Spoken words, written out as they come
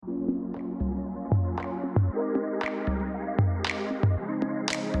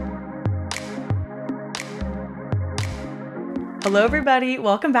Hello, everybody.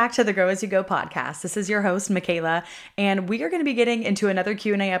 Welcome back to the Grow As You Go podcast. This is your host, Michaela, and we are going to be getting into another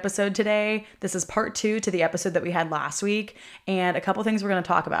Q&A episode today. This is part 2 to the episode that we had last week, and a couple things we're going to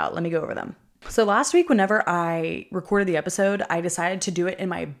talk about. Let me go over them. So last week, whenever I recorded the episode, I decided to do it in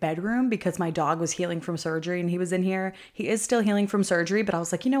my bedroom because my dog was healing from surgery and he was in here. He is still healing from surgery, but I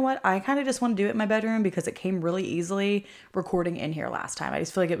was like, you know what? I kind of just want to do it in my bedroom because it came really easily recording in here last time. I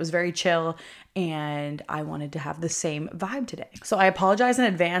just feel like it was very chill and I wanted to have the same vibe today. So I apologize in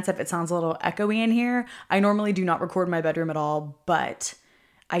advance if it sounds a little echoey in here. I normally do not record in my bedroom at all, but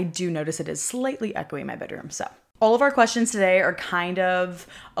I do notice it is slightly echoey in my bedroom. So all of our questions today are kind of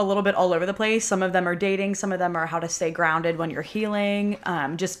a little bit all over the place. Some of them are dating. Some of them are how to stay grounded when you're healing.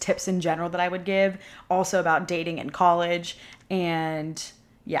 Just tips in general that I would give. Also about dating in college. And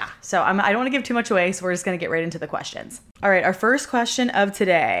yeah, so I don't want to give too much away. So we're just going to get right into the questions. All right. Our first question of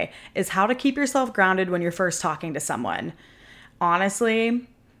today is how to keep yourself grounded when you're first talking to someone. Honestly,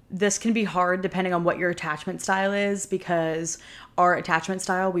 this can be hard depending on what your attachment style is because our attachment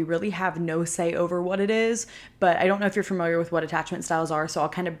style, we really have no say over what it is, but I don't know if you're familiar with what attachment styles are, so I'll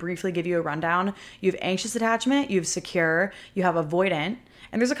kind of briefly give you a rundown. You have anxious attachment, you have secure, you have avoidant,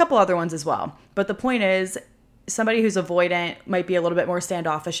 and there's a couple other ones as well. But the point is, somebody who's avoidant might be a little bit more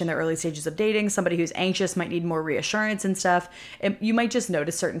standoffish in the early stages of dating. Somebody who's anxious might need more reassurance and stuff. You might just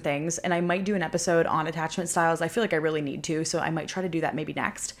notice certain things. And I might do an episode on attachment styles. I feel like I really need to. So I might try to do that maybe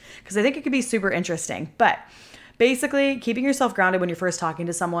next because I think it could be super interesting. But basically, keeping yourself grounded when you're first talking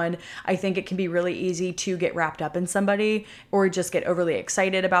to someone, I think it can be really easy to get wrapped up in somebody or just get overly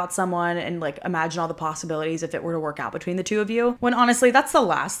excited about someone and like imagine all the possibilities if it were to work out between the two of you. When honestly, that's the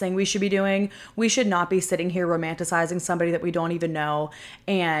last thing we should be doing. We should not be sitting here romanticizing somebody that we don't even know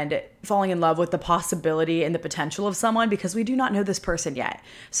and falling in love with the possibility and the potential of someone because we do not know this person yet.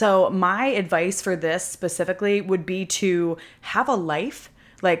 So my advice for this specifically would be to have a life,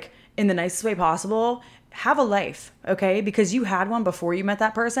 like in the nicest way possible. Have a life, okay? Because you had one before you met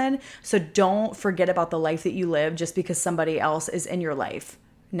that person. So don't forget about the life that you live just because somebody else is in your life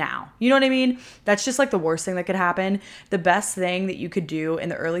now. You know what I mean? That's just like the worst thing that could happen. The best thing that you could do in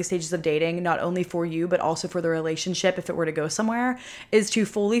the early stages of dating, not only for you, but also for the relationship, if it were to go somewhere, is to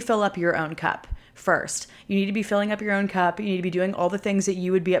fully fill up your own cup first. You need to be filling up your own cup. You need to be doing all the things that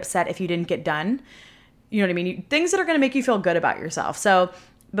you would be upset if you didn't get done. You know what I mean? Things that are going to make you feel good about yourself. So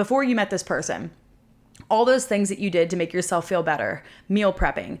before you met this person, all those things that you did to make yourself feel better, meal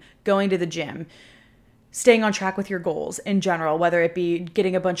prepping, going to the gym, staying on track with your goals in general, whether it be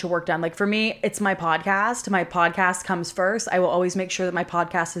getting a bunch of work done. Like for me, it's my podcast. My podcast comes first. I will always make sure that my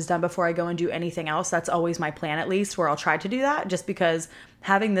podcast is done before I go and do anything else. That's always my plan, at least, where I'll try to do that just because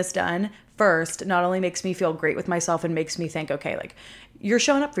having this done first not only makes me feel great with myself and makes me think, okay, like you're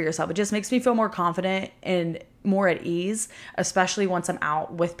showing up for yourself. It just makes me feel more confident and more at ease, especially once I'm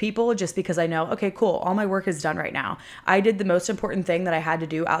out with people, just because I know, okay, cool, all my work is done right now. I did the most important thing that I had to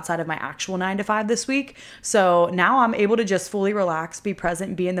do outside of my actual 9 to 5 this week. So now I'm able to just fully relax, be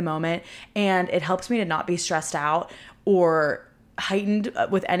present, be in the moment. And it helps me to not be stressed out or heightened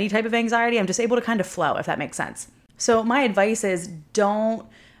with any type of anxiety. I'm just able to kind of flow, if that makes sense. So my advice is don't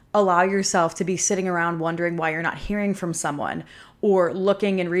allow yourself to be sitting around wondering why you're not hearing from someone or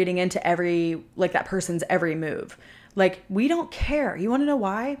looking and reading into that person's every move. Like, we don't care. You want to know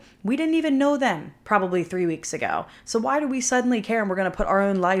why? We didn't even know them probably 3 weeks ago. So why do we suddenly care and we're going to put our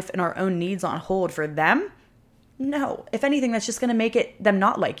own life and our own needs on hold for them? No. If anything, that's just going to make them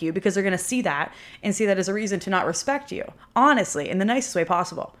not like you because they're going to see that and see that as a reason to not respect you. Honestly, in the nicest way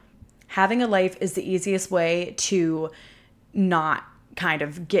possible. Having a life is the easiest way to not kind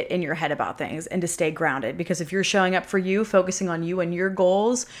of get in your head about things and to stay grounded. Because if you're showing up for you, focusing on you and your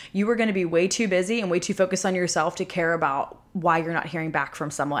goals, you are going to be way too busy and way too focused on yourself to care about why you're not hearing back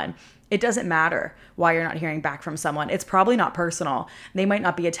from someone. It doesn't matter why you're not hearing back from someone. It's probably not personal. They might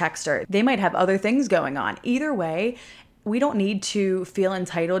not be a texter. They might have other things going on. Either way, we don't need to feel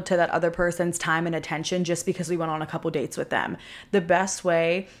entitled to that other person's time and attention just because we went on a couple dates with them. The best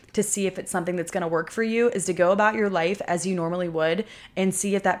way to see if it's something that's going to work for you is to go about your life as you normally would and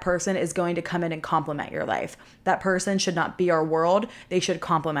see if that person is going to come in and complement your life. That person should not be our world. They should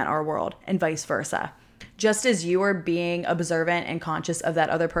complement our world and vice versa. Just as you are being observant and conscious of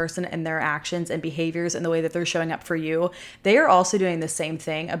that other person and their actions and behaviors and the way that they're showing up for you, they are also doing the same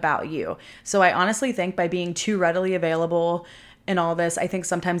thing about you. So I honestly think by being too readily available in all this, I think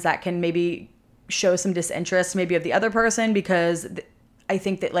sometimes that can maybe show some disinterest maybe of the other person because I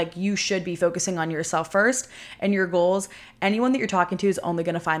think that like you should be focusing on yourself first and your goals. Anyone that you're talking to is only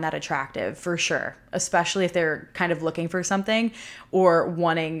going to find that attractive for sure, especially if they're kind of looking for something or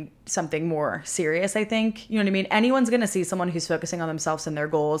wanting something more serious, I think. You know what I mean? Anyone's going to see someone who's focusing on themselves and their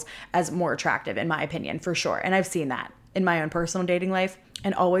goals as more attractive, in my opinion, for sure. And I've seen that in my own personal dating life,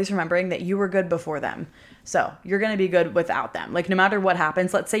 and always remembering that you were good before them. So you're going to be good without them. Like no matter what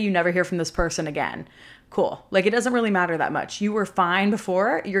happens, let's say you never hear from this person again. Cool. Like it doesn't really matter that much. You were fine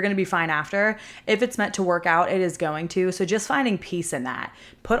before, you're going to be fine after. If it's meant to work out, it is going to. So just finding peace in that.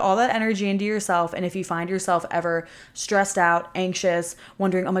 Put all that energy into yourself. And if you find yourself ever stressed out, anxious,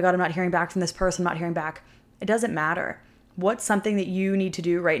 wondering, oh my God, I'm not hearing back from this person, I'm not hearing back. It doesn't matter. What's something that you need to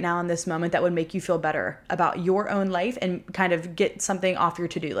do right now in this moment that would make you feel better about your own life and kind of get something off your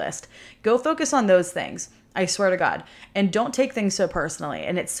to-do list? Go focus on those things. I swear to God. And don't take things so personally.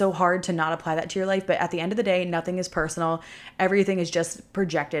 And it's so hard to not apply that to your life. But at the end of the day, nothing is personal. Everything is just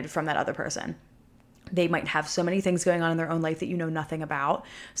projected from that other person. They might have so many things going on in their own life that you know nothing about.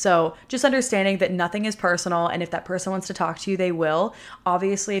 So just understanding that nothing is personal. And if that person wants to talk to you, they will.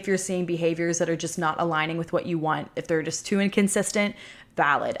 Obviously, if you're seeing behaviors that are just not aligning with what you want, if they're just too inconsistent,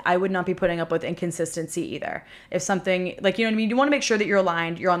 valid. I would not be putting up with inconsistency either. If something like, you know what I mean? You want to make sure that you're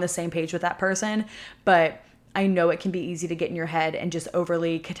aligned, you're on the same page with that person. But I know it can be easy to get in your head and just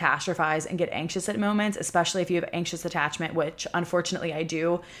overly catastrophize and get anxious at moments, especially if you have anxious attachment, which unfortunately I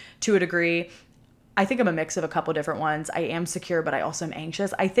do to a degree. I think I'm a mix of a couple different ones. I am secure, but I also am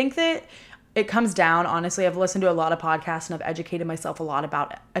anxious. I think that it comes down, honestly, I've listened to a lot of podcasts and I've educated myself a lot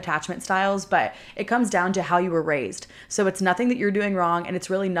about attachment styles, but it comes down to how you were raised. So it's nothing that you're doing wrong, and it's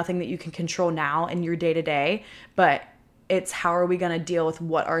really nothing that you can control now in your day-to-day, but it's how are we going to deal with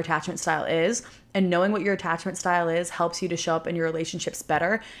what our attachment style is. And knowing what your attachment style is helps you to show up in your relationships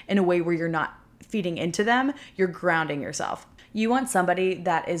better in a way where you're not feeding into them, you're grounding yourself. You want somebody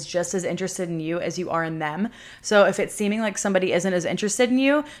that is just as interested in you as you are in them. So if it's seeming like somebody isn't as interested in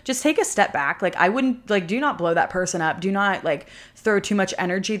you, just take a step back. Like I wouldn't, like, do not blow that person up. Do not like throw too much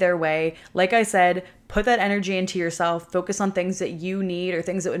energy their way. Like I said, put that energy into yourself. Focus on things that you need or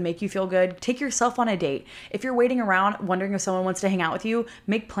things that would make you feel good. Take yourself on a date. If you're waiting around wondering if someone wants to hang out with you,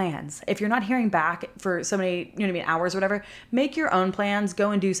 make plans. If you're not hearing back for so many, you know what I mean, hours or whatever, make your own plans.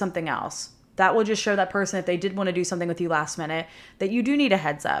 Go and do something else. That will just show that person, if they did want to do something with you last minute, that you do need a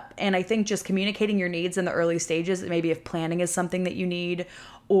heads up. And I think just communicating your needs in the early stages, maybe if planning is something that you need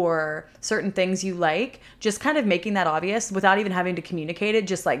or certain things you like, just kind of making that obvious without even having to communicate it,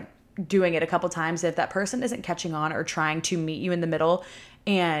 just like doing it a couple times. If that person isn't catching on or trying to meet you in the middle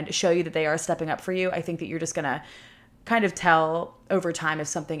and show you that they are stepping up for you, I think that you're just going to kind of tell over time if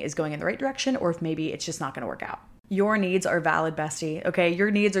something is going in the right direction or if maybe it's just not going to work out. Your needs are valid, bestie. Okay.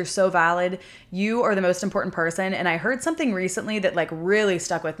 Your needs are so valid. You are the most important person. And I heard something recently that like really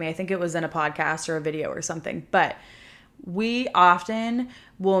stuck with me. I think it was in a podcast or a video or something, but we often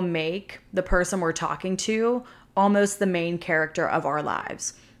will make the person we're talking to almost the main character of our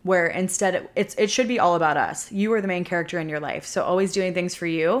lives, where instead it should be all about us. You are the main character in your life. So always doing things for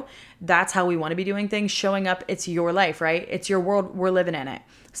you. That's how we want to be doing things. Showing up, it's your life, right? It's your world. We're living in it.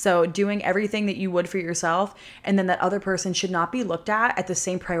 So doing everything that you would for yourself, and then that other person should not be looked at the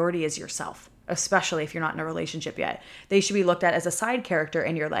same priority as yourself, especially if you're not in a relationship yet. They should be looked at as a side character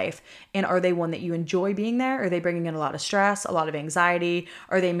in your life. And are they one that you enjoy being there? Are they bringing in a lot of stress, a lot of anxiety?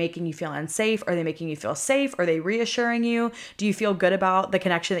 Are they making you feel unsafe? Are they making you feel safe? Are they reassuring you? Do you feel good about the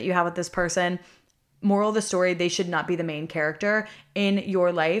connection that you have with this person? Moral of the story, they should not be the main character in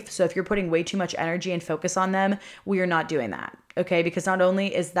your life. So if you're putting way too much energy and focus on them, we are not doing that. Okay, because not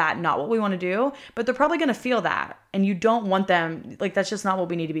only is that not what we want to do, but they're probably going to feel that. And you don't want them, like, that's just not what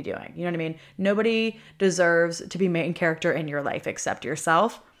we need to be doing. You know what I mean? Nobody deserves to be main character in your life except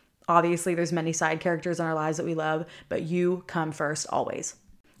yourself. Obviously, there's many side characters in our lives that we love, but you come first always.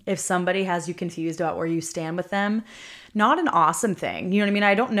 If somebody has you confused about where you stand with them, not an awesome thing. You know what I mean?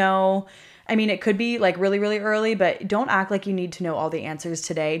 I don't know. I mean, it could be like really, really early, but don't act like you need to know all the answers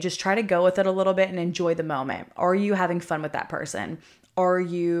today. Just try to go with it a little bit and enjoy the moment. Are you having fun with that person? Are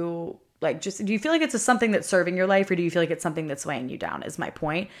you like, just, do you feel like it's something that's serving your life, or do you feel like it's something that's weighing you down, is my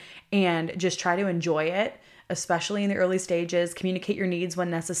point. And just try to enjoy it, especially in the early stages. Communicate your needs when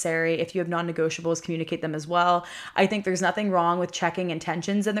necessary. If you have non-negotiables, communicate them as well. I think there's nothing wrong with checking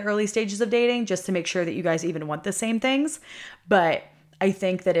intentions in the early stages of dating, just to make sure that you guys even want the same things. But I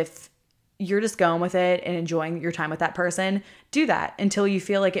think that if you're just going with it and enjoying your time with that person, do that until you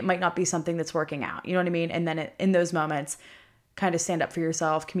feel like it might not be something that's working out. You know what I mean? And then in those moments, kind of stand up for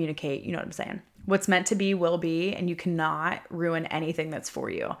yourself, communicate, you know what I'm saying? What's meant to be will be, and you cannot ruin anything that's for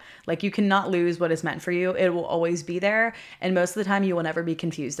you. Like, you cannot lose what is meant for you. It will always be there, and most of the time you will never be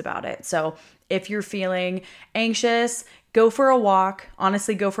confused about it. So if you're feeling anxious, go for a walk.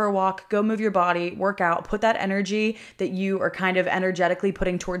 Honestly, go for a walk, go move your body, work out, put that energy that you are kind of energetically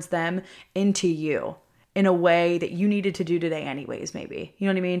putting towards them into you in a way that you needed to do today anyways, maybe. You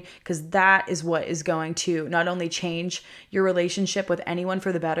know what I mean? Because that is what is going to not only change your relationship with anyone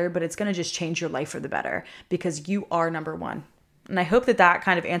for the better, but it's going to just change your life for the better, because you are number one. And I hope that that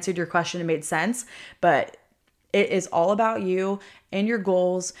kind of answered your question and made sense, but it is all about you and your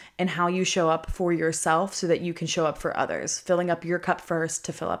goals and how you show up for yourself so that you can show up for others, filling up your cup first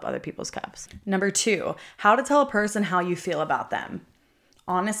to fill up other people's cups. Number 2, how to tell a person how you feel about them.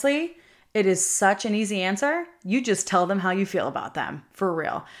 Honestly, it is such an easy answer. You just tell them how you feel about them, for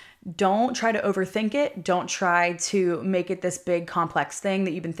real. Don't try to overthink it. Don't try to make it this big complex thing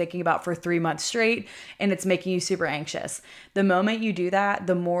that you've been thinking about for 3 months straight and it's making you super anxious. The moment you do that,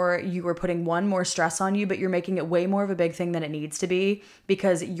 the more you are putting more stress on you, but you're making it way more of a big thing than it needs to be,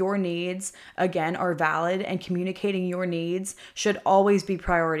 because your needs, again, are valid, and communicating your needs should always be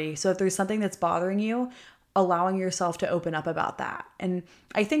priority. So if there's something that's bothering you, allowing yourself to open up about that. And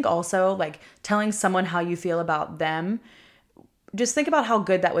I think also, like, telling someone how you feel about them, just think about how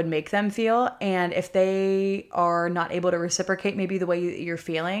good that would make them feel. And if they are not able to reciprocate maybe the way you're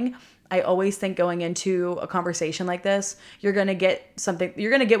feeling, I always think going into a conversation like this, you're going to get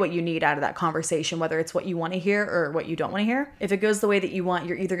what you need out of that conversation, whether it's what you want to hear or what you don't want to hear. If it goes the way that you want,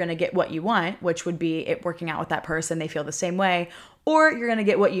 you're either going to get what you want, which would be it working out with that person, they feel the same way, or you're going to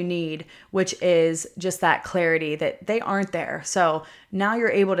get what you need, which is just that clarity that they aren't there. So now you're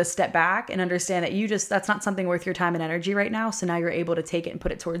able to step back and understand that that's not something worth your time and energy right now. So now you're able to take it and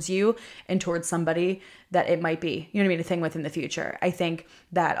put it towards you and towards somebody that it might be, you know what I mean, a thing within the future. I think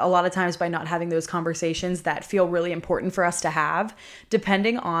that a lot of times by not having those conversations that feel really important for us to have,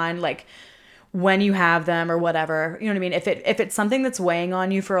 depending on like when you have them or whatever, you know what I mean? If it's something that's weighing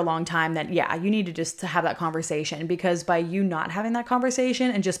on you for a long time, then yeah, you need to just have that conversation, because by you not having that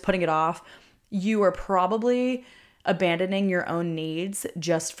conversation and just putting it off, you are probably abandoning your own needs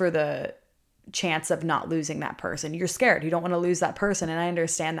just for the chance of not losing that person. You're scared. You don't want to lose that person. And I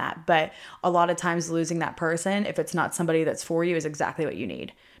understand that. But a lot of times losing that person, if it's not somebody that's for you, is exactly what you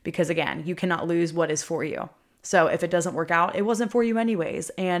need. Because again, you cannot lose what is for you. So if it doesn't work out, it wasn't for you anyways.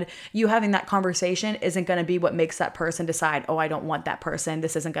 And you having that conversation isn't going to be what makes that person decide, oh, I don't want that person.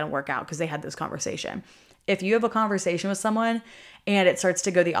 This isn't going to work out because they had this conversation. If you have a conversation with someone and it starts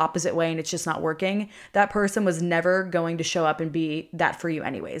to go the opposite way and it's just not working, that person was never going to show up and be that for you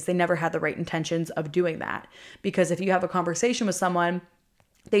anyways. They never had the right intentions of doing that. Because if you have a conversation with someone,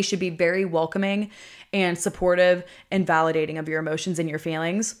 they should be very welcoming and supportive and validating of your emotions and your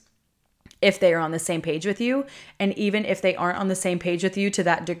feelings if they are on the same page with you. And even if they aren't on the same page with you to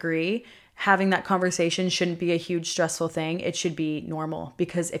that degree, having that conversation shouldn't be a huge stressful thing. It should be normal,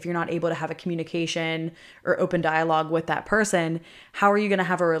 because if you're not able to have a communication or open dialogue with that person, how are you going to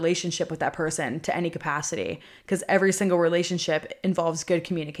have a relationship with that person to any capacity? Because every single relationship involves good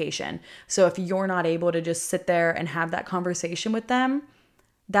communication. So if you're not able to just sit there and have that conversation with them,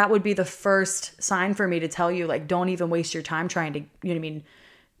 that would be the first sign for me to tell you, like, don't even waste your time trying to, you know what I mean,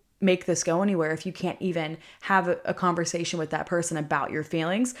 make this go anywhere if you can't even have a conversation with that person about your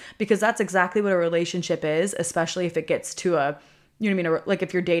feelings, because that's exactly what a relationship is, especially if it gets to a, you know what I mean, like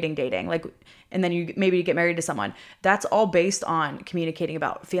if you're dating, like, and then you maybe get married to someone, that's all based on communicating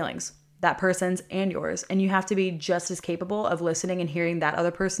about feelings, that person's and yours. And you have to be just as capable of listening and hearing that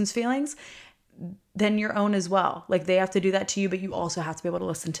other person's feelings than your own as well. Like, they have to do that to you, but you also have to be able to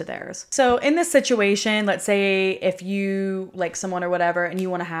listen to theirs. So in this situation, let's say if you like someone or whatever and you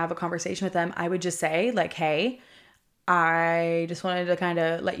want to have a conversation with them, I would just say like, hey, I just wanted to kind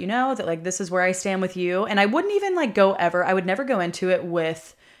of let you know that like, this is where I stand with you. And I wouldn't even like I would never go into it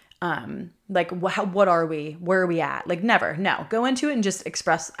with like, what are we? Where are we at? Like, never. No, go into it and just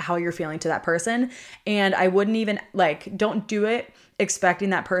express how you're feeling to that person. And I wouldn't even like, don't do it expecting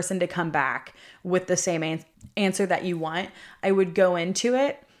that person to come back with the same answer that you want. I would go into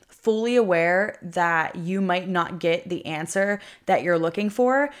it fully aware that you might not get the answer that you're looking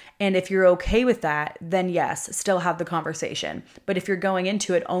for. And if you're okay with that, then yes, still have the conversation. But if you're going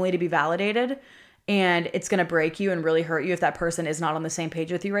into it only to be validated, and it's going to break you and really hurt you if that person is not on the same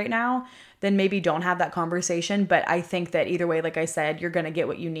page with you right now, then maybe don't have that conversation. But I think that either way, like I said, you're going to get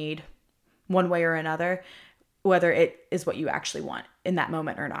what you need one way or another. whether it is what you actually want in that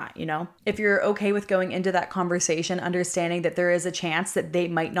moment or not, you know? If you're okay with going into that conversation, understanding that there is a chance that they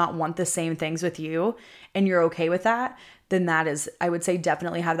might not want the same things with you, and you're okay with that, then that is, I would say,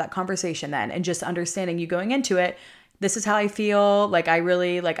 definitely have that conversation then. And just understanding you going into it, this is how I feel. Like, I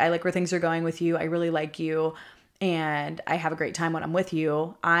like where things are going with you. I really like you. And I have a great time when I'm with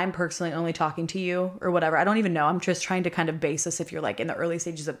you. I'm personally only talking to you or whatever. I don't even know. I'm just trying to kind of base this if you're like in the early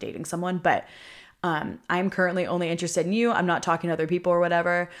stages of dating someone. But I'm currently only interested in you. I'm not talking to other people or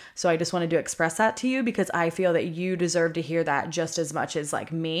whatever. So I just wanted to express that to you because I feel that you deserve to hear that just as much as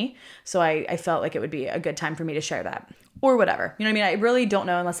like me. So I felt like it would be a good time for me to share that or whatever. You know what I mean? I really don't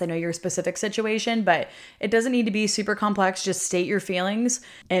know unless I know your specific situation, but it doesn't need to be super complex. Just state your feelings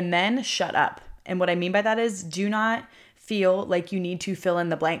and then shut up. And what I mean by that is do not feel like you need to fill in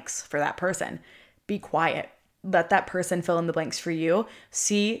the blanks for that person. Be quiet. Let that person fill in the blanks for you.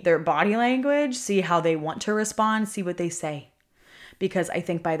 See their body language, see how they want to respond, see what they say. Because I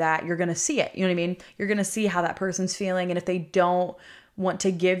think by that, you're going to see it. You know what I mean? You're going to see how that person's feeling. And if they don't want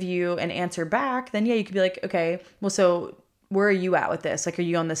to give you an answer back, then yeah, you could be like, okay, well, so where are you at with this? Like, are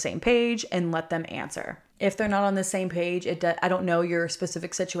you on the same page? And let them answer. If they're not on the same page, I don't know your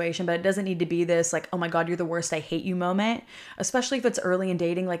specific situation, but it doesn't need to be this like, oh my God, you're the worst, I hate you moment. Especially if it's early in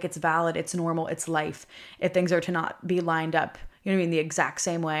dating, like it's valid, it's normal, it's life. If things are to not be lined up, you know what I mean, the exact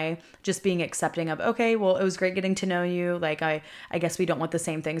same way, just being accepting of, okay, well, it was great getting to know you. Like, I guess we don't want the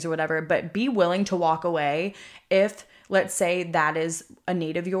same things or whatever, but be willing to walk away if, let's say that is a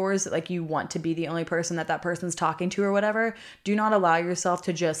need of yours, like you want to be the only person that person's talking to or whatever. Do not allow yourself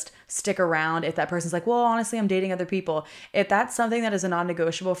to just stick around if that person's like, well, honestly, I'm dating other people. If that's something that is a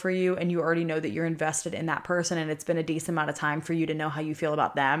non-negotiable for you and you already know that you're invested in that person and it's been a decent amount of time for you to know how you feel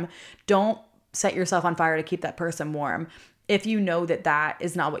about them, don't set yourself on fire to keep that person warm. If you know that that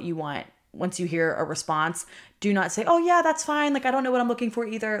is not what you want, once you hear a response, do not say, oh yeah, that's fine. Like, I don't know what I'm looking for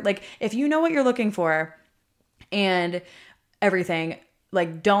either. Like, if you know what you're looking for, and everything,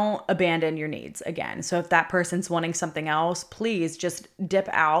 like, don't abandon your needs again. So if that person's wanting something else, please just dip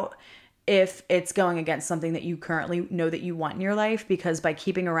out if it's going against something that you currently know that you want in your life, because by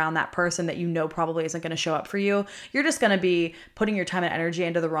keeping around that person that you know probably isn't going to show up for you, you're just going to be putting your time and energy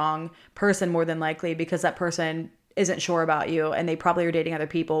into the wrong person more than likely, because that person isn't sure about you and they probably are dating other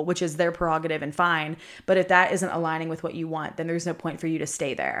people, which is their prerogative and fine. But if that isn't aligning with what you want, then there's no point for you to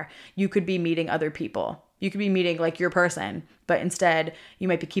stay there. You could be meeting other people. You could be meeting like your person, but instead you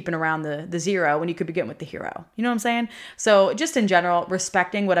might be keeping around the zero when you could be getting with the hero. You know what I'm saying? So just in general,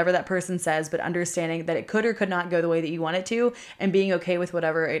 respecting whatever that person says, but understanding that it could or could not go the way that you want it to, and being okay with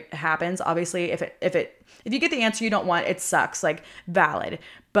whatever it happens. Obviously, if you get the answer you don't want, it sucks, like, valid.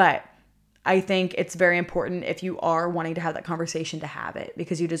 But I think it's very important, if you are wanting to have that conversation, to have it,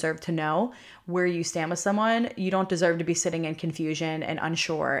 because you deserve to know where you stand with someone. You don't deserve to be sitting in confusion and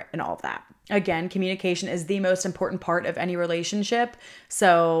unsure and all of that. Again, communication is the most important part of any relationship.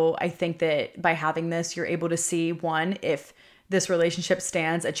 So I think that by having this, you're able to see, one, if this relationship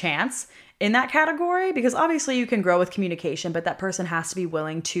stands a chance in that category, because obviously you can grow with communication, but that person has to be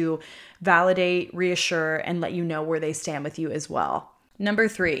willing to validate, reassure, and let you know where they stand with you as well. Number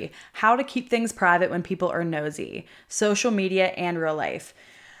 3, how to keep things private when people are nosy. Social media and real life.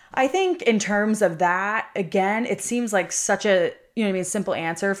 I think in terms of that, again, it seems like such a, simple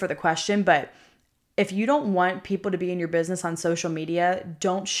answer for the question, but if you don't want people to be in your business on social media,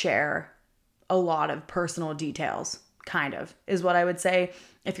 don't share a lot of personal details, kind of, is what I would say.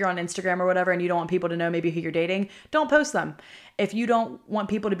 If you're on Instagram or whatever and you don't want people to know maybe who you're dating, don't post them. If you don't want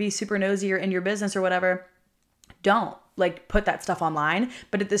people to be super nosy or in your business or whatever, don't put that stuff online.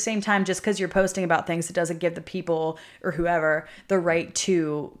 But at the same time, just because you're posting about things, it doesn't give the people or whoever the right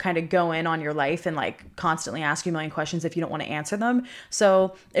to kind of go in on your life and constantly ask you a million questions if you don't want to answer them.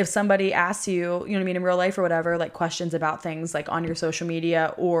 So if somebody asks you, in real life or whatever, questions about things on your social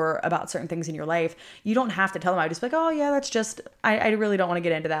media or about certain things in your life, you don't have to tell them. I just be like, oh yeah, that's just, I really don't want to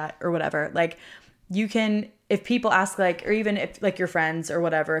get into that or whatever. You can, if people ask or even if your friends or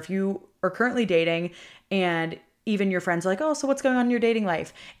whatever, if you are currently dating and even your friends are like, oh, so what's going on in your dating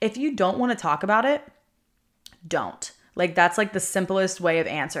life? If you don't want to talk about it, don't. That's the simplest way of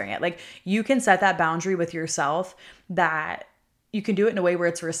answering it. You can set that boundary with yourself, that you can do it in a way where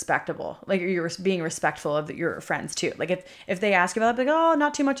it's respectable. You're being respectful of your friends too. If they ask you about it, oh,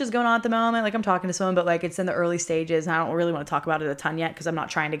 not too much is going on at the moment. I'm talking to someone, but it's in the early stages and I don't really want to talk about it a ton yet because I'm not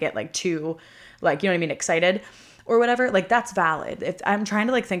trying to get too, excited or whatever. That's valid. If I'm trying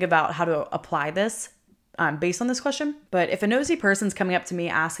to think about how to apply this based on this question. But if a nosy person's coming up to me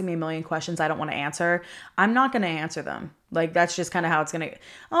asking me a million questions I don't want to answer, I'm not going to answer them. Like, that's just kind of how it's going to,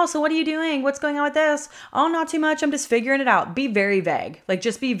 oh, so what are you doing? What's going on with this? Oh, not too much. I'm just figuring it out. Be very vague. Like,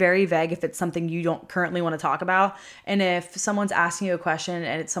 just be very vague if it's something you don't currently want to talk about. And if someone's asking you a question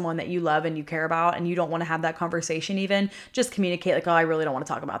and it's someone that you love and you care about and you don't want to have that conversation even, just communicate like, oh, I really don't want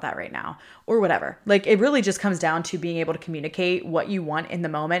to talk about that right now or whatever. Like, it really just comes down to being able to communicate what you want in the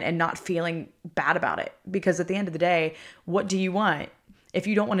moment and not feeling bad about it. Because at the end of the day, what do you want? If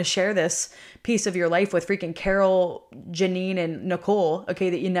you don't want to share this piece of your life with freaking Carol, Janine, and Nicole, okay,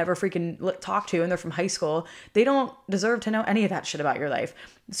 that you never freaking talk to and they're from high school, they don't deserve to know any of that shit about your life.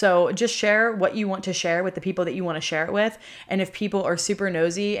 So just share what you want to share with the people that you want to share it with. And if people are super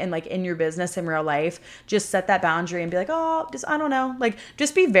nosy and like in your business in real life, just set that boundary and be like, oh, just, I don't know. Like,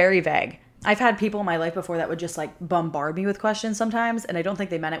 just be very vague. I've had people in my life before that would just like bombard me with questions sometimes. And I don't think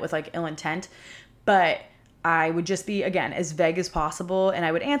they meant it with like ill intent, but I would just be, again, as vague as possible, and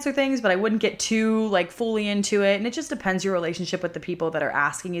I would answer things, but I wouldn't get too like fully into it. And it just depends your relationship with the people that are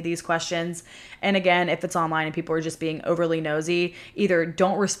asking you these questions. And again, if it's online and people are just being overly nosy, either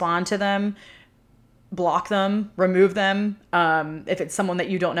don't respond to them, block them, remove them. If it's someone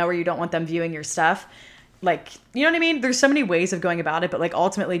that you don't know or you don't want them viewing your stuff, like, you know what I mean? There's so many ways of going about it, but like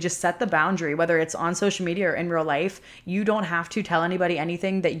ultimately just set the boundary, whether it's on social media or in real life. You don't have to tell anybody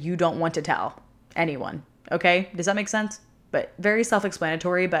anything that you don't want to tell anyone. Okay, does that make sense? But very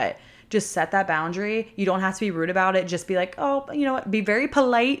self-explanatory, but just set that boundary. You don't have to be rude about it. Just be like, oh, you know what? Be very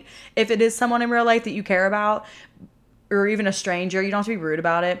polite. If it is someone in real life that you care about or even a stranger, you don't have to be rude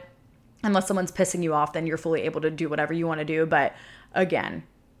about it. Unless someone's pissing you off, then you're fully able to do whatever you want to do. But again,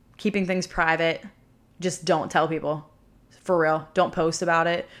 keeping things private, just don't tell people. For real. Don't post about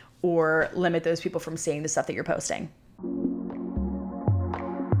it or limit those people from seeing the stuff that you're posting.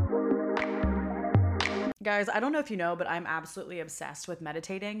 Guys, I don't know if you know, but I'm absolutely obsessed with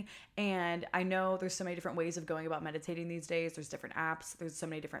meditating. And I know there's so many different ways of going about meditating these days. There's different apps. There's so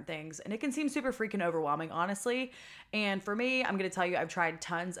many different things. And it can seem super freaking overwhelming, honestly. And for me, I'm going to tell you, I've tried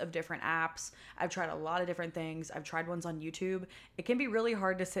tons of different apps. I've tried a lot of different things. I've tried ones on YouTube. It can be really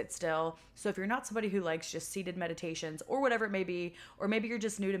hard to sit still. So if you're not somebody who likes just seated meditations or whatever it may be, or maybe you're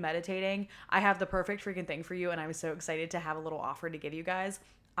just new to meditating, I have the perfect freaking thing for you. And I'm so excited to have a little offer to give you guys.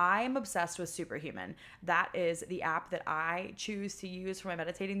 I am obsessed with Superhuman. That is the app that I choose to use for my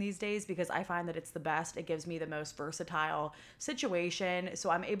meditating these days because I find that it's the best. It gives me the most versatile situation. So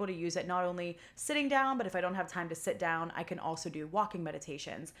I'm able to use it not only sitting down, but if I don't have time to sit down, I can also do walking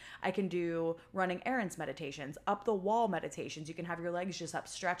meditations. I can do running errands meditations, up the wall meditations. You can have your legs just up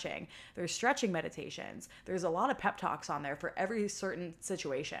stretching. There's stretching meditations. There's a lot of pep talks on there for every certain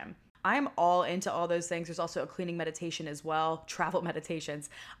situation. I'm all into all those things. There's also a cleaning meditation as well, travel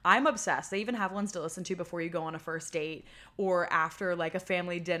meditations. I'm obsessed. They even have ones to listen to before you go on a first date or after like a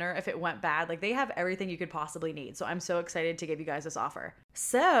family dinner if it went bad. Like they have everything you could possibly need. So I'm so excited to give you guys this offer.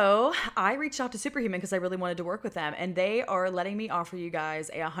 So I reached out to Superhuman because I really wanted to work with them, and they are letting me offer you guys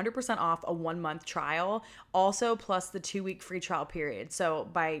a 100% off a 1-month trial, also plus the 2-week free trial period. So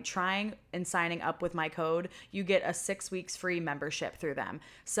by trying and signing up with my code, you get a 6 weeks free membership through them.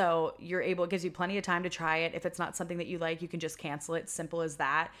 So it gives you plenty of time to try it. If it's not something that you like, you can just cancel it. Simple as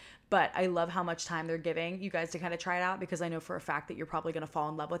that. But I love how much time they're giving you guys to kind of try it out because I know for a fact that you're probably going to fall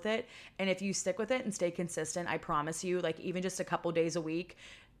in love with it. And if you stick with it and stay consistent, I promise you, like even just a couple days a week,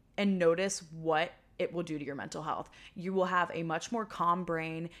 and notice what it will do to your mental health. You will have a much more calm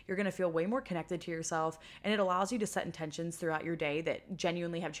brain. You're going to feel way more connected to yourself. And it allows you to set intentions throughout your day that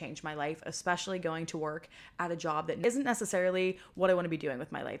genuinely have changed my life, especially going to work at a job that isn't necessarily what I want to be doing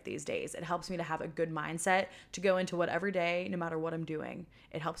with my life these days. It helps me to have a good mindset to go into whatever day, no matter what I'm doing.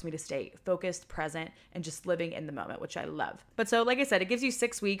 It helps me to stay focused, present, and just living in the moment, which I love. But so, like I said, it gives you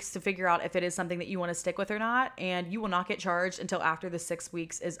 6 weeks to figure out if it is something that you want to stick with or not. And you will not get charged until after the 6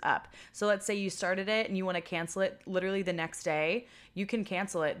 weeks is up. So let's say you started it and you want to cancel it literally the next day. You can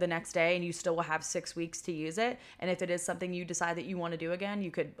cancel it the next day and you still will have 6 weeks to use it. And if it is something you decide that you want to do again,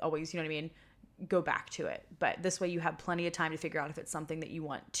 you could always, go back to it. But this way you have plenty of time to figure out if it's something that you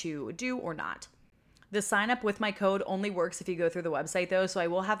want to do or not. The sign up with my code only works if you go through the website though, so I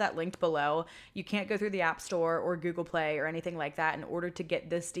will have that linked below. You can't go through the App Store or Google Play or anything like that. In order to get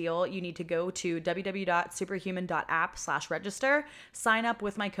this deal, you need to go to www.superhuman.app/register, sign up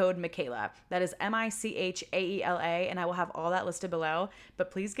with my code Michaela. That is MICHAELA, and I will have all that listed below.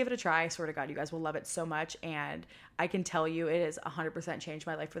 But please give it a try. I swear to God, you guys will love it so much, and I can tell you it has 100% changed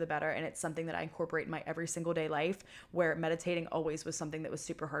my life for the better, and it's something that I incorporate in my every single day life, where meditating always was something that was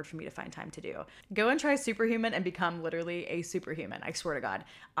super hard for me to find time to do. Go and try Superhuman and become literally a superhuman. I swear to God,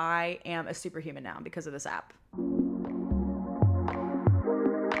 I am a superhuman now because of this app.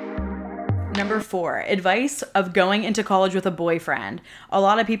 Number 4, advice of going into college with a boyfriend. A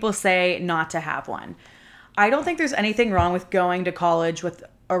lot of people say not to have one. I don't think there's anything wrong with going to college with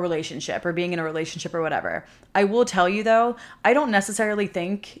a relationship or being in a relationship or whatever. I will tell you though, I don't necessarily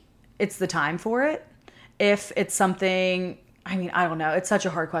think it's the time for it. If it's something, I mean, I don't know. It's such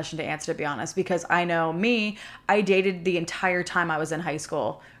a hard question to answer, to be honest, because I know me, I dated the entire time I was in high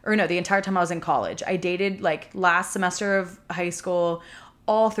school, or no, the entire time I was in college. I dated like last semester of high school,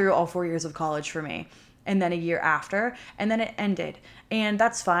 all through all 4 years of college for me. And then a year after, and then it ended. And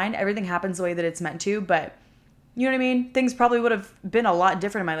that's fine. Everything happens the way that it's meant to, but you know what I mean? Things probably would have been a lot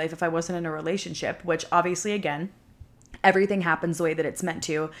different in my life if I wasn't in a relationship, which obviously, again, everything happens the way that it's meant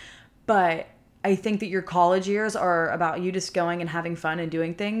to. But I think that your college years are about you just going and having fun and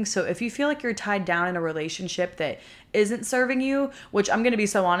doing things. So if you feel like you're tied down in a relationship that isn't serving you, which I'm going to be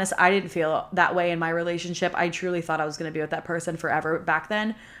so honest, I didn't feel that way in my relationship. I truly thought I was going to be with that person forever back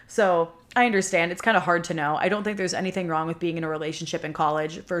then. So I understand. It's kind of hard to know. I don't think there's anything wrong with being in a relationship in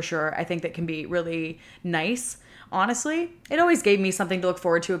college, for sure. I think that can be really nice. Honestly, it always gave me something to look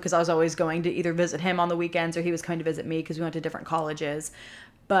forward to because I was always going to either visit him on the weekends or he was coming to visit me because we went to different colleges.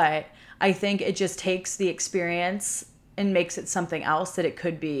 But I think it just takes the experience and makes it something else that it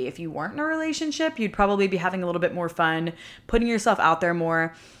could be. If you weren't in a relationship, you'd probably be having a little bit more fun, putting yourself out there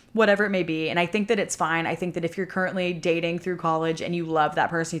more, whatever it may be. And I think that it's fine. I think that if you're currently dating through college and you love that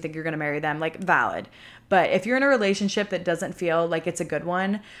person, you think you're going to marry them, like valid. But if you're in a relationship that doesn't feel like it's a good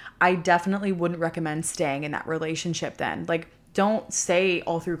one, I definitely wouldn't recommend staying in that relationship then. Like, don't stay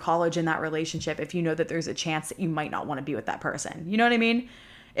all through college in that relationship if you know that there's a chance that you might not want to be with that person. You know what I mean?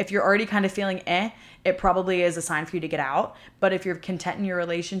 If you're already kind of feeling it probably is a sign for you to get out. But if you're content in your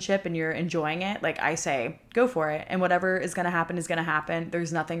relationship and you're enjoying it, like I say, go for it. And whatever is going to happen is going to happen.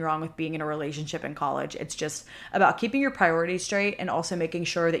 There's nothing wrong with being in a relationship in college. It's just about keeping your priorities straight and also making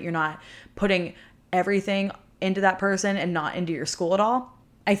sure that you're not putting everything into that person and not into your school at all.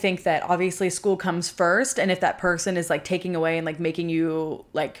 I think that obviously school comes first, and if that person is like taking away and like making you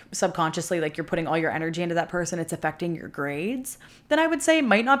like subconsciously like you're putting all your energy into that person, it's affecting your grades, then I would say it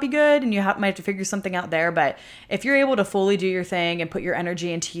might not be good and you might have to figure something out there. But if you're able to fully do your thing and put your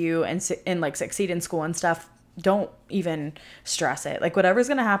energy into you and like succeed in school and stuff, don't even stress it. Like whatever's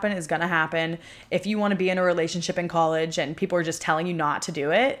going to happen is going to happen. If you want to be in a relationship in college and people are just telling you not to do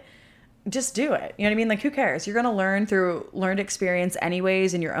it, just do it. You know what I mean? Like, who cares? You're going to learn through learned experience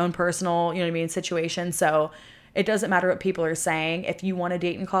anyways in your own personal, you know what I mean, situation. So it doesn't matter what people are saying. If you want to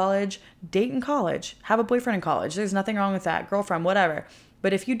date in college, have a boyfriend in college. There's nothing wrong with that. Girlfriend, whatever.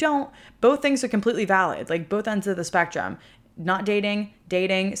 But if you don't, both things are completely valid. Like both ends of the spectrum. Not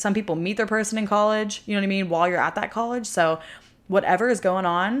dating. Some people meet their person in college, you know what I mean, while you're at that college. So whatever is going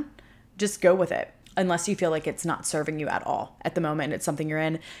on, just go with it. Unless you feel like it's not serving you at all at the moment, it's something you're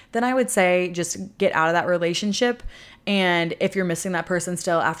in, then I would say just get out of that relationship. And if you're missing that person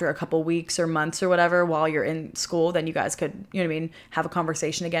still after a couple weeks or months or whatever while you're in school, then you guys could, you know what I mean, have a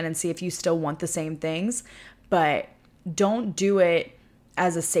conversation again and see if you still want the same things. But don't do it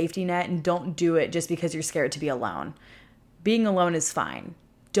as a safety net and don't do it just because you're scared to be alone. Being alone is fine.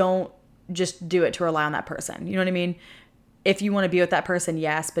 Don't just do it to rely on that person. You know what I mean? If you want to be with that person,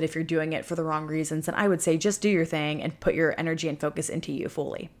 yes, but if you're doing it for the wrong reasons, then I would say just do your thing and put your energy and focus into you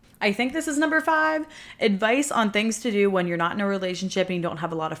fully. I think this is number 5, advice on things to do when you're not in a relationship and you don't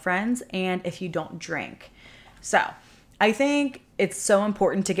have a lot of friends and if you don't drink. So I think it's so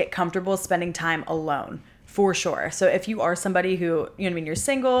important to get comfortable spending time alone. For sure. So if you are somebody who, you know what I mean, you're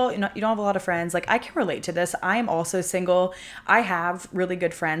single, you don't have a lot of friends, like I can relate to this. I am also single. I have really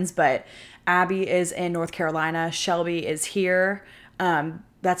good friends, but Abby is in North Carolina. Shelby is here.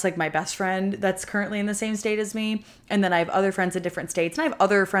 That's like my best friend that's currently in the same state as me. And then I have other friends in different states. And I have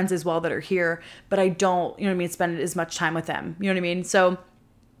other friends as well that are here, but I don't, you know what I mean, spend as much time with them. You know what I mean? So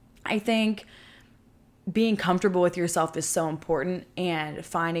I think being comfortable with yourself is so important, and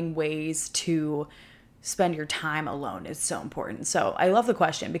finding ways to spend your time alone is so important. So I love the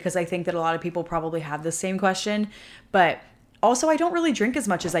question because I think that a lot of people probably have the same question, but also I don't really drink as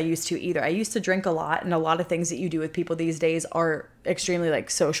much as I used to either. I used to drink a lot, and a lot of things that you do with people these days are extremely like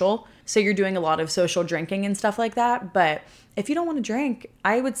social. So you're doing a lot of social drinking and stuff like that. But if you don't want to drink,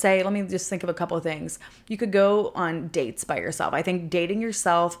 I would say, let me just think of a couple of things. You could go on dates by yourself. I think dating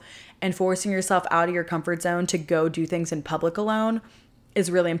yourself and forcing yourself out of your comfort zone to go do things in public alone is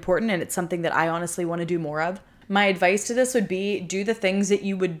really important, and it's something that I honestly want to do more of. My advice to this would be do the things that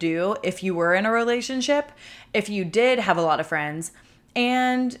you would do if you were in a relationship, if you did have a lot of friends,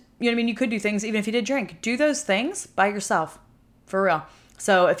 and you know what I mean, you could do things even if you did drink. Do those things by yourself, for real.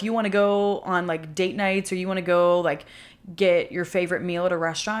 So if you want to go on like date nights, or you want to go like get your favorite meal at a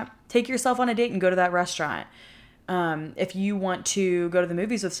restaurant, Take yourself on a date and go to that restaurant. If you want to go to the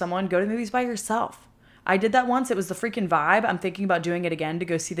movies with someone, go to the movies by yourself. I did that once. It was the freaking vibe. I'm thinking about doing it again to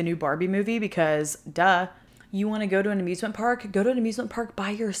go see the new Barbie movie because, duh. You want to go to an amusement park? Go to an amusement park by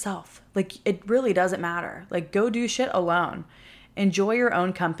yourself. Like, it really doesn't matter. Like, go do shit alone. Enjoy your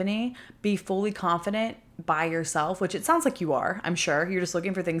own company. Be fully confident by yourself, which it sounds like you are, I'm sure. You're just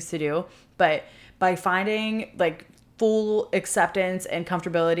looking for things to do. But by finding, like, full acceptance and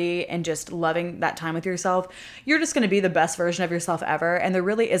comfortability and just loving that time with yourself, you're just going to be the best version of yourself ever. And there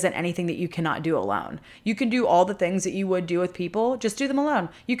really isn't anything that you cannot do alone. You can do all the things that you would do with people, just do them alone.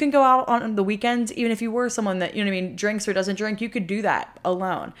 You can go out on the weekends, even if you were someone that, you know what I mean, drinks or doesn't drink, you could do that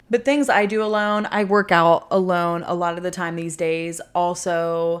alone. But things I do alone, I work out alone a lot of the time these days.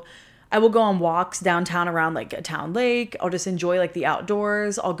 Also, I will go on walks downtown around like a town lake. I'll just enjoy like the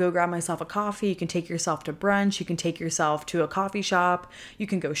outdoors. I'll go grab myself a coffee. You can take yourself to brunch. You can take yourself to a coffee shop. You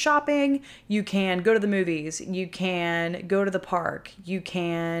can go shopping. You can go to the movies. You can go to the park. You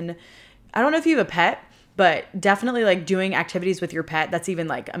can, I don't know if you have a pet, but definitely like doing activities with your pet. That's even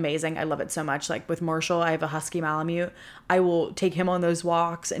like amazing. I love it so much. Like with Marshall, I have a husky Malamute. I will take him on those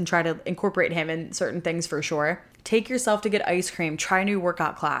walks and try to incorporate him in certain things for sure. Take yourself to get ice cream. Try a new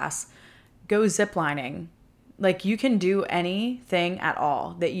workout class. Go ziplining. Like, you can do anything at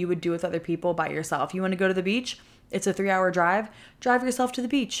all that you would do with other people by yourself. You want to go to the beach? It's a 3-hour drive. Drive yourself to the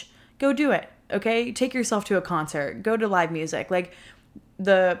beach. Go do it. Okay? Take yourself to a concert. Go to live music. Like,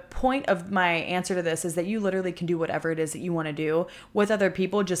 the point of my answer to this is that you literally can do whatever it is that you want to do with other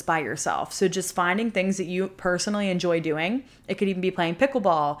people just by yourself. So just finding things that you personally enjoy doing. It could even be playing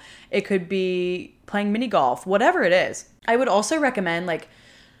pickleball. It could be playing mini golf, whatever it is. I would also recommend like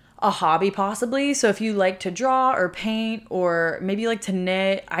a hobby possibly. So if you like to draw or paint or maybe you like to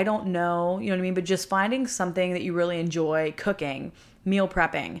knit, I don't know, you know what I mean? But just finding something that you really enjoy, cooking, meal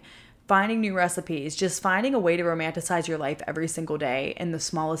prepping, finding new recipes, just finding a way to romanticize your life every single day in the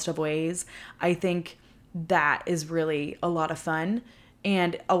smallest of ways. I think that is really a lot of fun.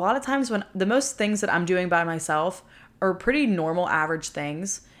 And a lot of times when the most things that I'm doing by myself are pretty normal, average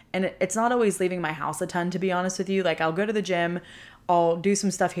things. And it's not always leaving my house a ton, to be honest with you. Like, I'll go to the gym, I'll do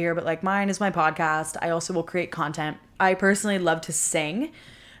some stuff here, but like mine is my podcast. I also will create content. I personally love to sing.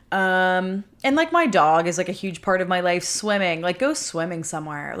 And like my dog is like a huge part of my life. Swimming, like go swimming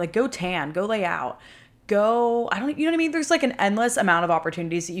somewhere, like go tan, go lay out, you know what I mean? There's like an endless amount of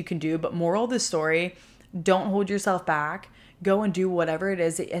opportunities that you can do, but moral of the story, don't hold yourself back. Go and do whatever it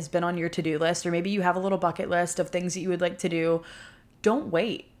is that has been on your to-do list, or maybe you have a little bucket list of things that you would like to do. Don't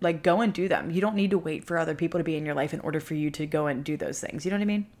wait. Like, go and do them. You don't need to wait for other people to be in your life in order for you to go and do those things. You know what I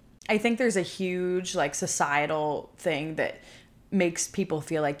mean? I think there's a huge, like, societal thing that makes people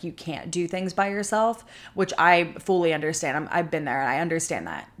feel like you can't do things by yourself, which I fully understand. I've been there and I understand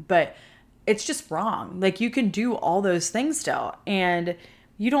that. But it's just wrong. Like, you can do all those things still. And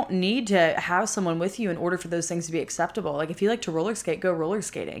you don't need to have someone with you in order for those things to be acceptable. Like, if you like to roller skate, go roller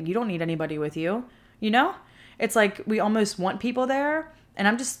skating. You don't need anybody with you, you know? It's like we almost want people there, and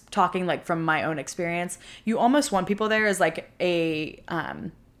I'm just talking like from my own experience. You almost want people there as like a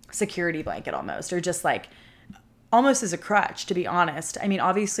security blanket almost, or just like almost as a crutch, to be honest. I mean,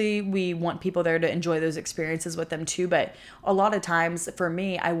 obviously we want people there to enjoy those experiences with them too, but a lot of times for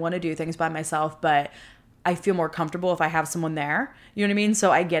me, I want to do things by myself, but I feel more comfortable if I have someone there. You know what I mean?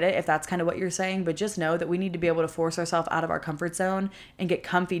 So I get it if that's kind of what you're saying, but just know that we need to be able to force ourselves out of our comfort zone and get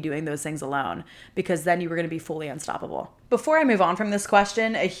comfy doing those things alone, because then you were going to be fully unstoppable. Before I move on from this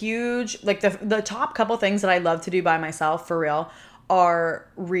question, a huge, like the top couple things that I love to do by myself for real are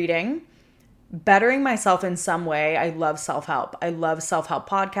reading, bettering myself in some way. I love self-help. I love self-help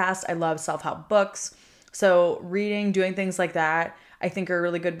podcasts. I love self-help books. So reading, doing things like that, I think are a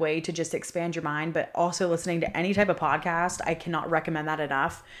really good way to just expand your mind, but also listening to any type of podcast. I cannot recommend that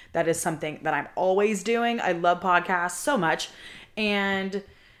enough. That is something that I'm always doing. I love podcasts so much. And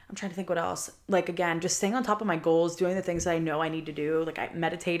I'm trying to think what else. Like, again, just staying on top of my goals, doing the things that I know I need to do, like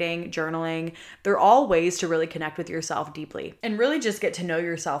meditating, journaling. They're all ways to really connect with yourself deeply and really just get to know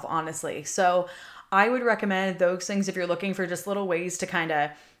yourself honestly. So I would recommend those things if you're looking for just little ways to kind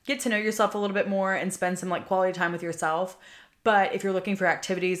of get to know yourself a little bit more and spend some like quality time with yourself. But if you're looking for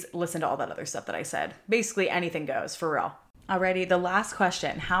activities, listen to all that other stuff that I said. Basically anything goes, for real. Alrighty, the last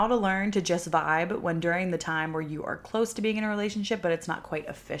question. How to learn to just vibe when during the time where you are close to being in a relationship, but it's not quite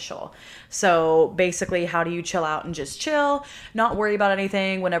official. So basically, how do you chill out and just chill, not worry about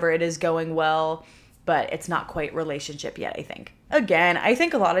anything whenever it is going well, but it's not quite relationship yet, I think. Again, I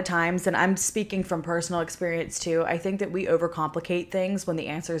think a lot of times, and I'm speaking from personal experience too, I think that we overcomplicate things when the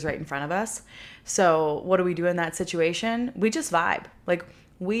answer is right in front of us. So what do we do in that situation? We just vibe. Like,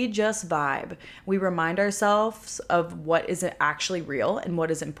 We just vibe. We remind ourselves of what is actually real and what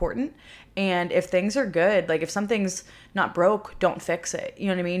is important. And if things are good, like if something's not broke, don't fix it. You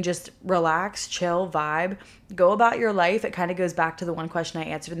know what I mean? Just relax, chill, vibe, go about your life. It kind of goes back to the one question I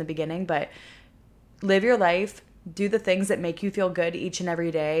answered in the beginning, but live your life. Do the things that make you feel good each and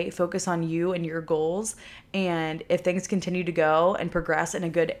every day. Focus on you and your goals. And if things continue to go and progress in a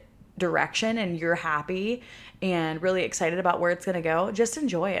good direction and you're happy and really excited about where it's going to go, just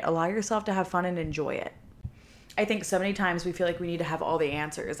enjoy it. Allow yourself to have fun and enjoy it. I think so many times we feel like we need to have all the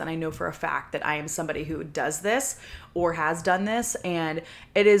answers. And I know for a fact that I am somebody who does this or has done this. And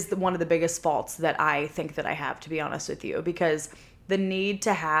it is one of the biggest faults that I think that I have, to be honest with you, because the need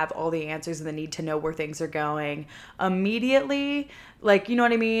to have all the answers and the need to know where things are going immediately, like, you know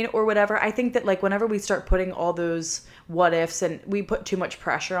what I mean? Or whatever. I think that like whenever we start putting all those what ifs and we put too much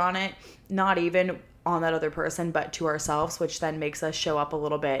pressure on it, not even on that other person, but to ourselves, which then makes us show up a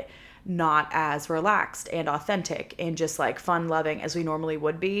little bit not as relaxed and authentic and just like fun loving as we normally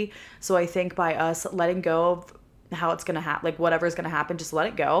would be. So I think by us letting go of how it's going to happen, like whatever's going to happen, just let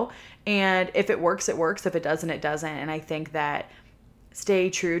it go. And if it works, it works. If it doesn't, it doesn't. And I think that stay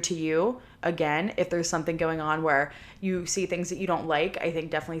true to you. Again, if there's something going on where you see things that you don't like, I think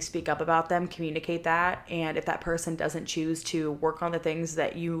definitely speak up about them, communicate that. And if that person doesn't choose to work on the things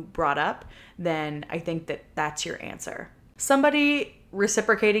that you brought up, then I think that that's your answer. Somebody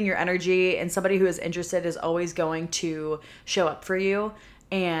reciprocating your energy and somebody who is interested is always going to show up for you,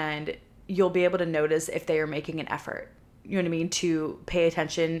 and you'll be able to notice if they are making an effort. You know what I mean? To pay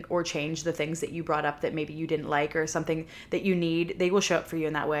attention or change the things that you brought up that maybe you didn't like or something that you need. They will show up for you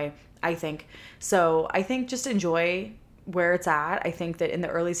in that way, I think. So I think just enjoy where it's at. I think that in the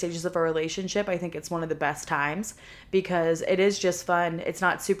early stages of a relationship, I think it's one of the best times because it is just fun. It's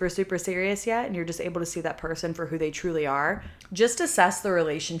not super, super serious yet, and you're just able to see that person for who they truly are. Just assess the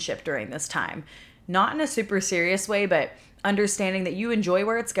relationship during this time. Not in a super serious way, but understanding that you enjoy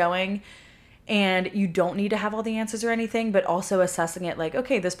where it's going. And you don't need to have all the answers or anything, but also assessing it like,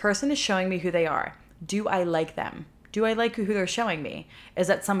 okay, this person is showing me who they are. Do I like them? Do I like who they're showing me? Is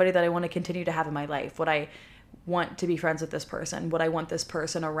that somebody that I want to continue to have in my life? Would I want to be friends with this person? Would I want this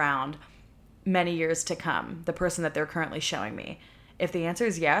person around many years to come? The person that they're currently showing me? If the answer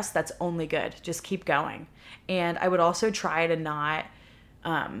is yes, that's only good. Just keep going. And I would also try to not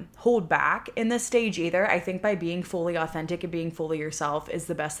hold back in this stage either. I think by being fully authentic and being fully yourself is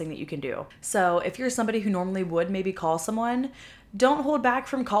the best thing that you can do. So if you're somebody who normally would maybe call someone, don't hold back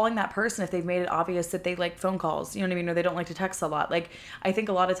from calling that person if they've made it obvious that they like phone calls, you know what I mean? Or they don't like to text a lot. Like, I think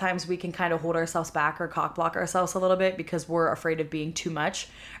a lot of times we can kind of hold ourselves back or cock block ourselves a little bit because we're afraid of being too much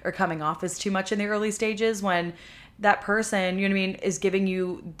or coming off as too much in the early stages when that person, you know what I mean, is giving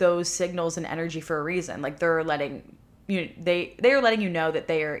you those signals and energy for a reason. Like they're letting they are letting you know that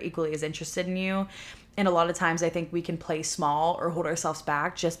they are equally as interested in you. And a lot of times I think we can play small or hold ourselves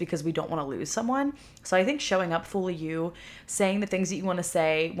back just because we don't want to lose someone. So I think showing up fully you, saying the things that you want to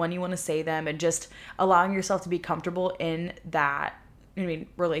say, when you want to say them, and just allowing yourself to be comfortable in that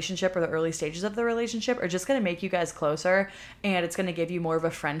relationship or the early stages of the relationship are just going to make you guys closer, and it's going to give you more of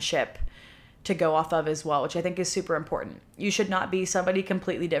a friendship to go off of as well, which I think is super important. You should not be somebody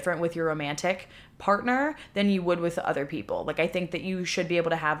completely different with your romantic partner than you would with other people. Like, I think that you should be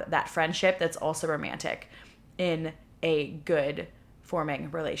able to have that friendship that's also romantic in a good forming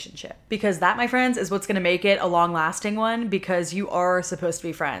relationship. Because that, my friends, is what's going to make it a long-lasting one, because you are supposed to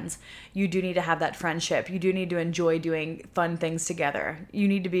be friends. You do need to have that friendship. You do need to enjoy doing fun things together. You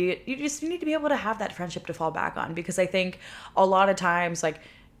need to be able to have that friendship to fall back on, because I think a lot of times, like,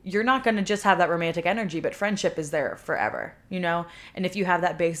 you're not going to just have that romantic energy, but friendship is there forever, you know? And if you have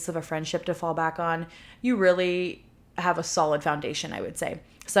that basis of a friendship to fall back on, you really have a solid foundation, I would say.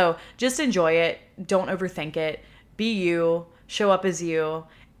 So just enjoy it. Don't overthink it. Be you. Show up as you,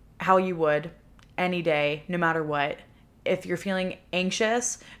 how you would any day, no matter what. If you're feeling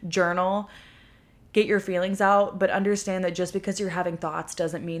anxious, journal, get your feelings out, but understand that just because you're having thoughts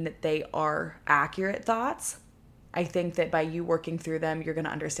doesn't mean that they are accurate thoughts. I think that by you working through them, you're going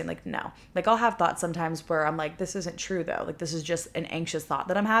to understand, like, no. Like, I'll have thoughts sometimes where I'm like, this isn't true, though. Like, this is just an anxious thought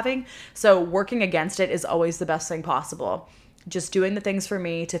that I'm having. So working against it is always the best thing possible. Just doing the things for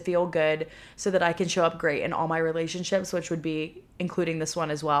me to feel good so that I can show up great in all my relationships, which would be including this one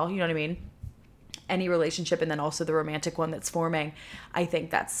as well. You know what I mean? Any relationship, and then also the romantic one that's forming. I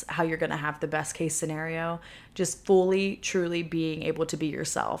think that's how you're going to have the best case scenario. Just fully, truly being able to be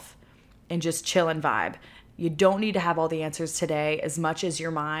yourself and just chill and vibe. You don't need to have all the answers today as much as your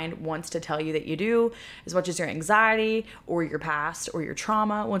mind wants to tell you that you do, as much as your anxiety or your past or your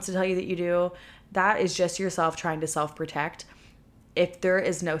trauma wants to tell you that you do. That is just yourself trying to self-protect. if there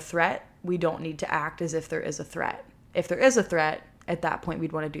is no threat, we don't need to act as if there is a threat. If there is a threat, at that point,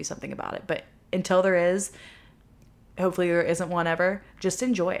 we'd want to do something about it. But until there is, hopefully there isn't one ever, just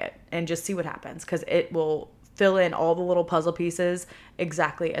enjoy it and just see what happens, because it will fill in all the little puzzle pieces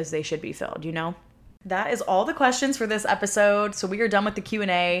exactly as they should be filled, you know? That is all the questions for this episode. So we are done with the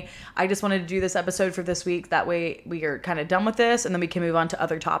Q&A. I just wanted to do this episode for this week. That way we are kind of done with this, and then we can move on to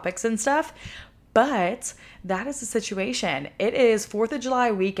other topics and stuff. But that is the situation. It is 4th of July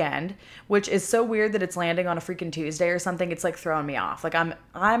weekend, which is so weird that it's landing on a freaking Tuesday or something. It's like throwing me off. Like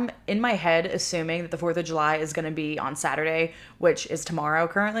I'm in my head assuming that the 4th of July is going to be on Saturday, which is tomorrow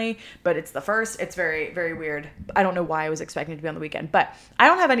currently, but it's the 1st. It's very, very weird. I don't know why I was expecting it to be on the weekend, but I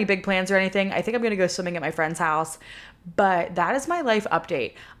don't have any big plans or anything. I think I'm going to go swimming at my friend's house. But that is my life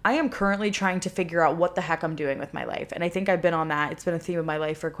update. I am currently trying to figure out what the heck I'm doing with my life. And I think I've been on that. It's been a theme of my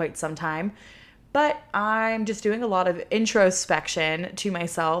life for quite some time. But I'm just doing a lot of introspection to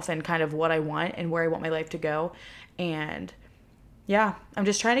myself and kind of what I want and where I want my life to go. And yeah, I'm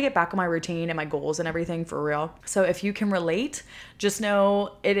just trying to get back on my routine and my goals and everything for real. So if you can relate, just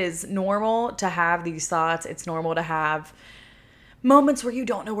know it is normal to have these thoughts. It's normal to have moments where you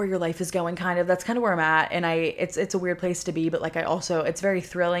don't know where your life is going, kind of. That's kind of where I'm at. And it's a weird place to be, but like it's very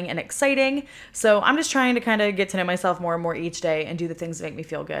thrilling and exciting. So I'm just trying to kind of get to know myself more and more each day and do the things that make me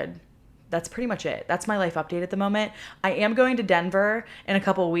feel good. That's pretty much it. That's my life update at the moment. I am going to Denver in a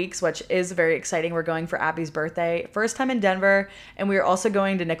couple of weeks, which is very exciting. We're going for Abby's birthday. First time in Denver, and we are also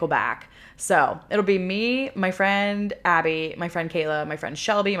going to Nickelback. So it'll be me, my friend Abby, my friend Kayla, my friend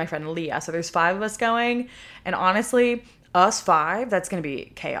Shelby, my friend Leah. So there's 5 of us going. And honestly, us 5, that's going to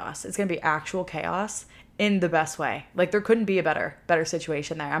be chaos. It's going to be actual chaos in the best way. Like there couldn't be a better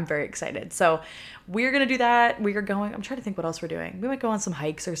situation there. I'm very excited. So we're going to do that. We are going, I'm trying to think what else we're doing. We might go on some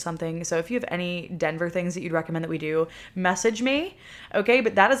hikes or something. So if you have any Denver things that you'd recommend that we do, message me. Okay.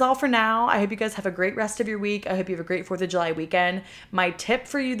 But that is all for now. I hope you guys have a great rest of your week. I hope you have a great 4th of July weekend. My tip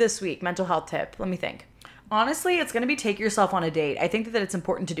for you this week, mental health tip. Let me think. Honestly, it's going to be take yourself on a date. I think that it's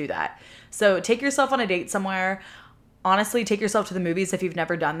important to do that. So take yourself on a date somewhere. Honestly, take yourself to the movies if you've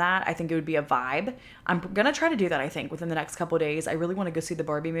never done that. I think it would be a vibe. I'm going to try to do that, I think, within the next couple of days. I really want to go see the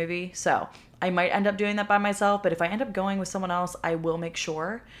Barbie movie. So I might end up doing that by myself. But if I end up going with someone else, I will make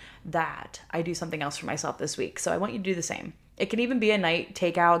sure that I do something else for myself this week. So I want you to do the same. It can even be a night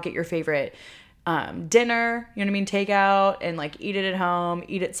takeout, get your favorite dinner, you know what I mean? Take out and like eat it at home,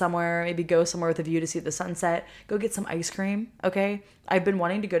 eat it somewhere, maybe go somewhere with a view to see the sunset, go get some ice cream. Okay. I've been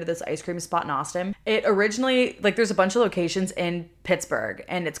wanting to go to this ice cream spot in Austin. It originally, like there's a bunch of locations in Pittsburgh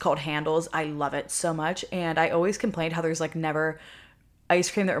and it's called Handles. I love it so much. And I always complained how there's like never ice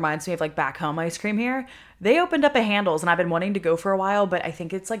cream that reminds me of like back home ice cream here. They opened up a Handles and I've been wanting to go for a while, but I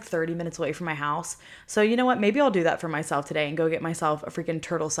think it's like 30 minutes away from my house. So you know what? Maybe I'll do that for myself today and go get myself a freaking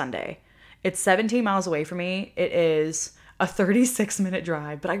turtle sundae. It's 17 miles away from me. It is a 36-minute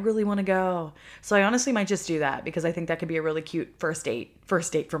drive, but I really want to go. So I honestly might just do that because I think that could be a really cute first date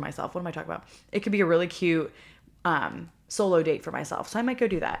for myself. What am I talking about? It could be a really cute solo date for myself. So I might go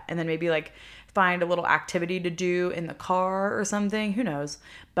do that and then maybe like find a little activity to do in the car or something. Who knows?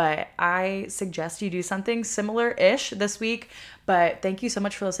 But I suggest you do something similar-ish this week. But thank you so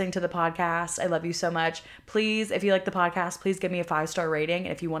much for listening to the podcast. I love you so much. Please, if you like the podcast, please give me a 5-star rating.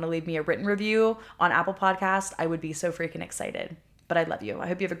 And if you want to leave me a written review on Apple Podcast, I would be so freaking excited. But I love you. I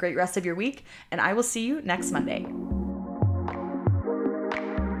hope you have a great rest of your week, and I will see you next Monday.